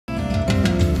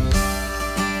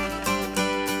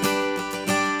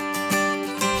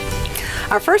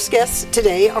Our first guests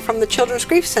today are from the Children's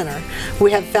Grief Center.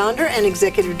 We have founder and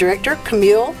executive director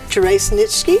Camille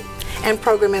Jurasnitsky and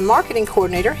program and marketing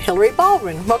coordinator Hillary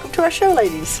Baldwin. Welcome to our show,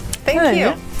 ladies. Thank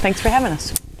you. Thanks for having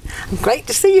us. Great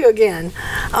to see you again.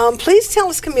 Please tell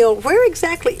us, Camille, where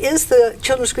exactly is the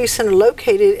Children's Grief Center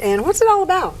located and what's it all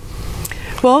about?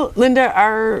 Well, Linda,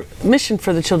 our mission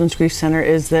for the Children's Grief Center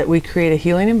is that we create a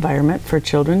healing environment for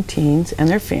children, teens, and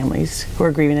their families who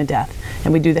are grieving a death.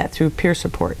 And we do that through peer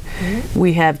support.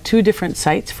 We have two different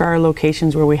sites for our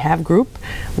locations where we have group.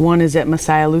 One is at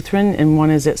Messiah Lutheran and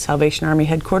one is at Salvation Army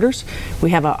headquarters.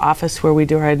 We have an office where we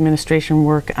do our administration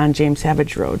work on James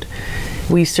Savage Road.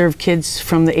 We serve kids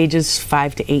from the ages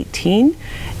 5 to 18,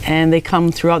 and they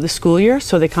come throughout the school year,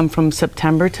 so they come from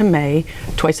September to May,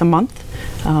 twice a month.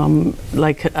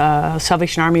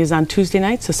 Salvation Army is on Tuesday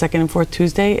nights, the second and fourth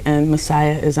Tuesday, and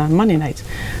Messiah is on Monday nights,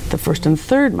 the first and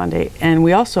third Monday. And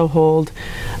we also hold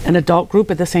an adult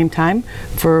group at the same time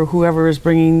for whoever is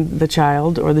bringing the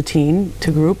child or the teen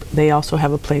to group. They also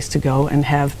have a place to go and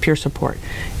have peer support.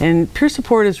 And peer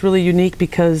support is really unique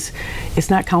because it's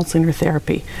not counseling or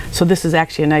therapy. So this is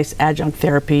actually a nice adjunct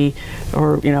therapy,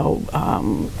 or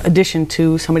addition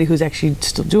to somebody who's actually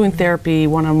still doing therapy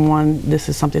one-on-one. This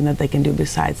is something that they can do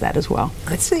besides that as well.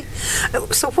 I see.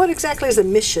 So what exactly is the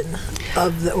mission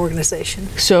of the organization?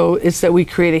 So it's that we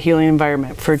create a healing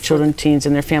environment for children, teens,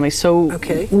 and their families. So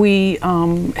we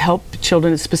help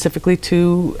children specifically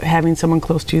to having someone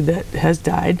close to you that has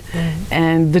died,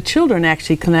 and the children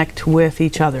actually connect with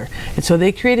each other. And so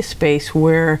they create a space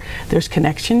where there's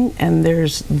connection and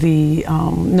there's the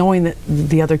knowing that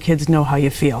the other kids know how you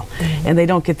feel. And they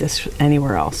don't get this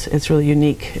anywhere else. It's really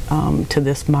unique to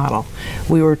this model.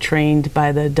 We were trained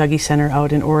by the Dougy Center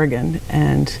out in Oregon,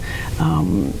 and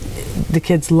the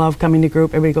kids love coming to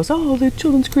group. Everybody goes, oh, the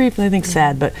children's grief, and they think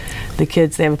sad, but the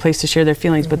kids, they have a place to share their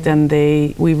feelings, but then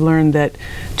we've learned that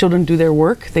children do their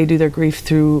work, they do their grief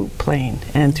through playing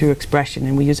and through expression,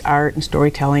 and we use art and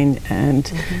storytelling,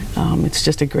 and it's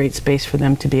just a great space for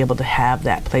them to be able to have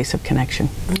that place of connection.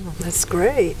 Oh, that's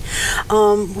great.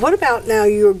 What about now,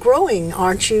 you're growing,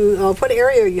 aren't you? What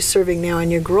area are you serving now,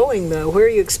 and you're growing though? Where are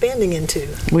you expanding into?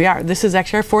 We are. This is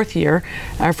actually our fourth year.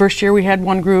 Our first year we had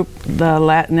one group.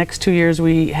 The next 2 years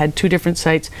we had two different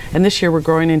sites, and this year we're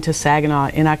growing into Saginaw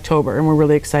in October, and we're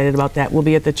really excited about that. We'll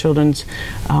be at the Children's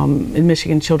in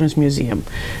Michigan Children's Museum.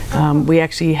 We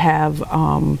actually have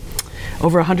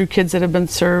over 100 kids that have been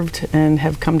served and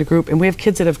have come to group, and we have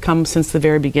kids that have come since the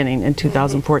very beginning in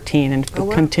 2014 and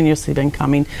continuously been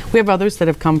coming. We have others that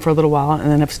have come for a little while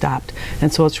and then have stopped,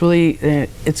 and so it's really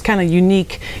it's kind of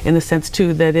unique in the sense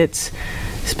too that it's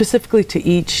specifically to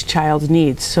each child's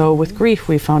needs. So with grief,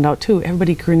 we found out too,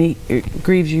 everybody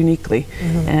grieves uniquely,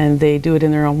 and they do it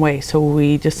in their own way. So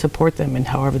we just support them in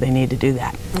however they need to do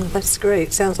that. Oh, that's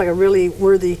great. Sounds like a really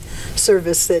worthy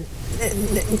service that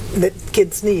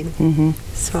kids need.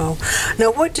 So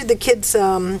now, what do the kids?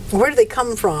 Where do they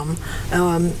come from?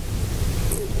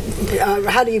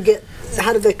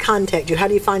 How do they contact you? How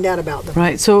do you find out about them?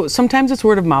 Right, so sometimes it's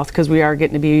word of mouth because we are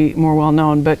getting to be more well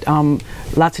known, but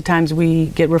lots of times we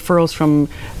get referrals from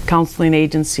counseling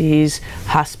agencies,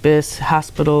 hospice,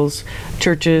 hospitals,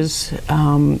 churches,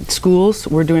 schools.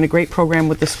 We're doing a great program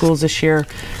with the schools this year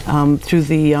through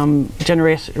the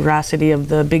generosity of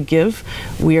the Big Give.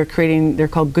 We are creating, they're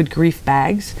called Good Grief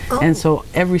Bags, and so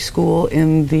every school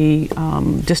in the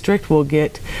district will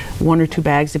get 1 or 2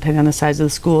 bags, depending on the size of the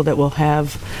school, that will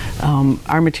have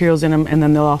our materials in them, and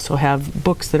then they'll also have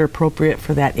books that are appropriate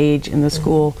for that age in the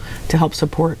school to help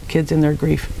support kids in their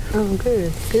grief. Oh,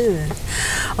 good, good.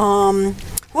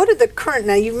 What are the current,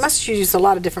 now you must use a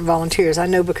lot of different volunteers, I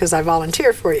know because I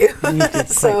volunteer for you. You did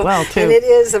quite well too. And it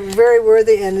is a very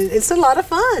worthy, and it's a lot of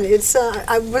fun. It's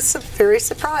I was very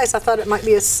surprised. I thought it might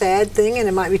be a sad thing and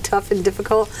it might be tough and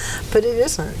difficult, but it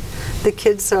isn't. The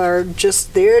kids are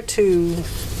just there to,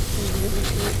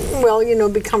 well,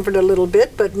 be comforted a little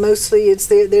bit, but mostly it's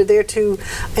they're there to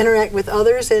interact with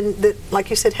others and, that, like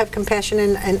you said, have compassion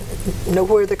and know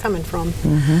where they're coming from.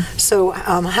 So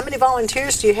how many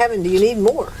volunteers do you have, and do you need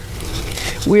more?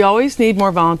 We always need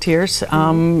more volunteers.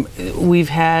 We've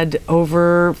had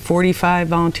over 45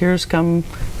 volunteers come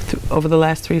over the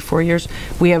last 3-4 years.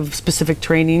 We have specific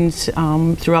trainings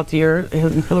throughout the year.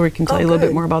 Hillary can tell you a little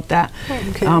bit more about that.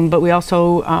 But we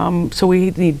also, so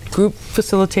we need group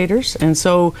facilitators, and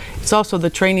so it's also the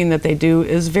training that they do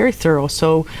is very thorough.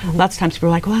 So lots of times people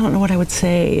are like, well, I don't know what I would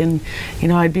say, and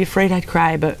I'd be afraid I'd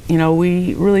cry, but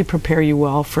we really prepare you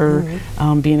well for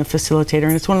being a facilitator.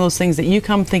 And it's one of those things that you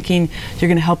come thinking you're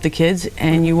going to help the kids,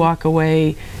 and you walk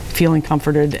away feeling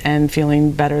comforted and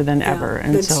feeling better than ever.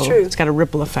 And that's so true. it's got a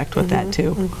ripple effect with that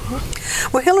too.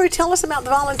 Well, Hillary, tell us about the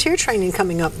volunteer training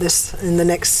coming up in the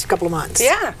next couple of months.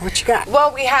 Yeah. What you got?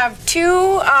 Well, we have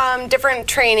two different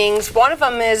trainings. One of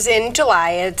them is in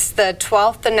July. It's the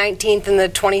 12th, the 19th, and the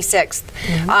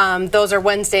 26th. Those are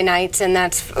Wednesday nights, and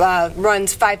that's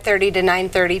runs 5:30 to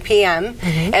 9:30 p.m.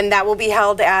 And that will be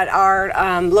held at our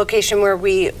location where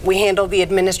we handle the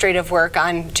administrative work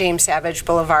on James Savage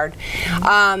Boulevard.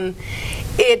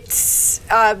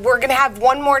 We're going to have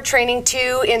one more training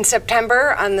too in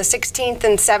September on the 16th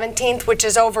and 17th, which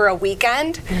is over a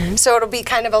weekend. So it'll be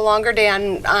kind of a longer day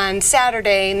on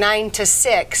Saturday, 9 to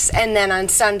 6, and then on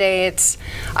Sunday it's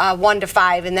 1 to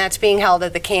 5, and that's being held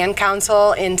at the Can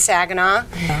Council in Saginaw.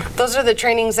 Those are the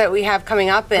trainings that we have coming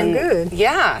up. And good.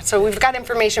 Yeah, so we've got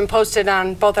information posted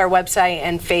on both our website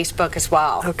and Facebook as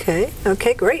well.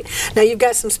 Okay, great. Now you've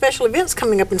got some special events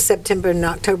coming up in September and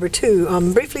October too.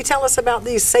 Briefly tell us about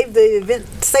these save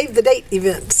the date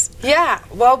events. Yeah,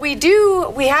 well, we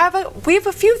have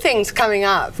a few things coming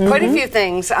up, quite a few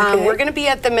things. We're going to be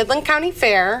at the Midland County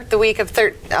Fair the week of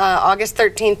August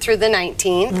 13th through the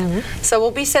 19th. So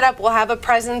we'll be set up, we'll have a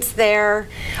presence there.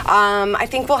 I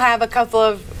think we'll have a couple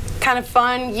of kind of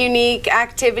fun, unique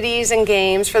activities and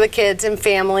games for the kids and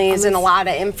families, and a lot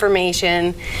of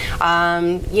information,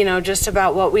 you know, just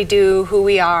about what we do, who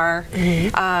we are,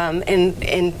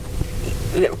 and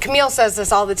Camille says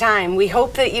this all the time. We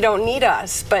hope that you don't need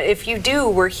us, but if you do,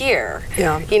 we're here.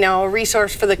 Yeah. You know, a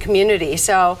resource for the community.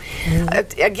 So,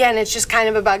 again, it's just kind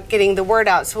of about getting the word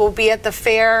out. So we'll be at the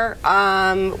fair.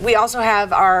 We also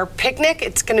have our picnic.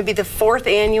 It's going to be the 4th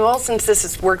annual,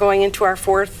 since we're going into our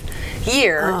 4th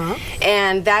year,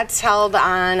 and that's held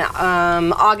on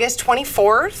August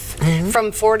 24th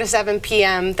from 4 to 7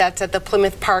 p.m. That's at the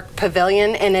Plymouth Park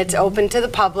Pavilion, and it's open to the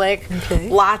public.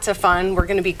 Lots of fun. We're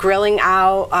going to be grilling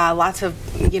out, lots of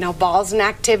balls and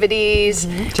activities.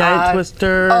 Giant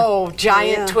twister. Oh,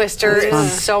 giant twister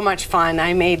is so much fun.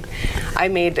 I made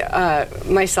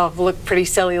myself look pretty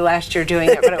silly last year doing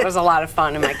it, but it was a lot of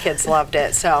fun, and my kids loved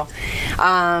it. So,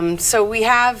 so we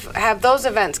have those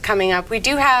events coming up. We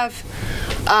do have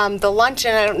the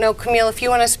luncheon. I don't know, Camille, if you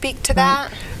want to speak to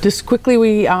that. Just quickly,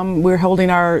 we're holding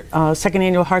our second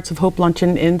annual Hearts of Hope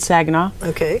luncheon in Saginaw.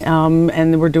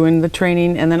 And we're doing the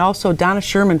training, and then also Donna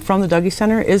Sherman from the Dougie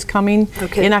Center is coming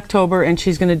in October, and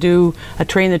she's going to do a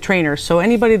Train the Trainer. So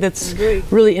anybody that's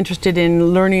really interested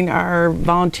in learning our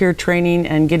volunteer training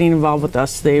and getting involved with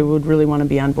us, they would really want to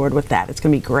be on board with that. It's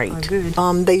going to be great.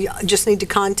 They just need to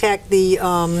contact the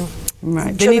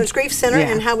Children's Grief Center,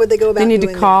 and how would they go about doing that? They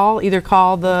need to either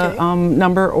call the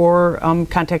number or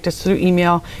contact us through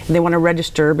email, and they want to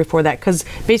register before that, because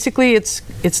basically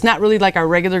it's not really like our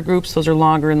regular groups. Those are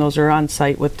longer, and those are on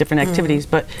site with different activities,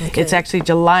 but it's actually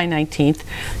July 19th,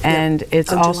 and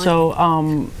it's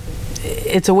also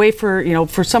it's a way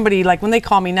for somebody, like when they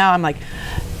call me now, I'm like,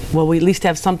 well, we at least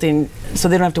have something so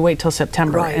they don't have to wait till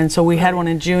September. And so we had one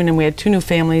in June, and we had 2 new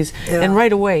families, and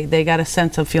right away they got a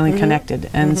sense of feeling connected.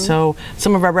 And so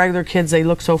some of our regular kids, they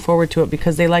look so forward to it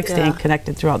because they like staying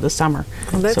connected throughout the summer.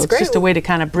 So it's just a way to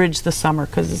kind of bridge the summer,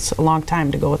 because it's a long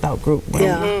time to go without group.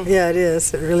 Yeah, it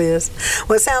is. It really is.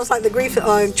 Well, it sounds like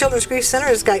the Children's Grief Center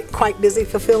has got quite busy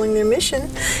fulfilling their mission,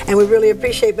 and we really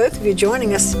appreciate both of you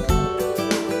joining us.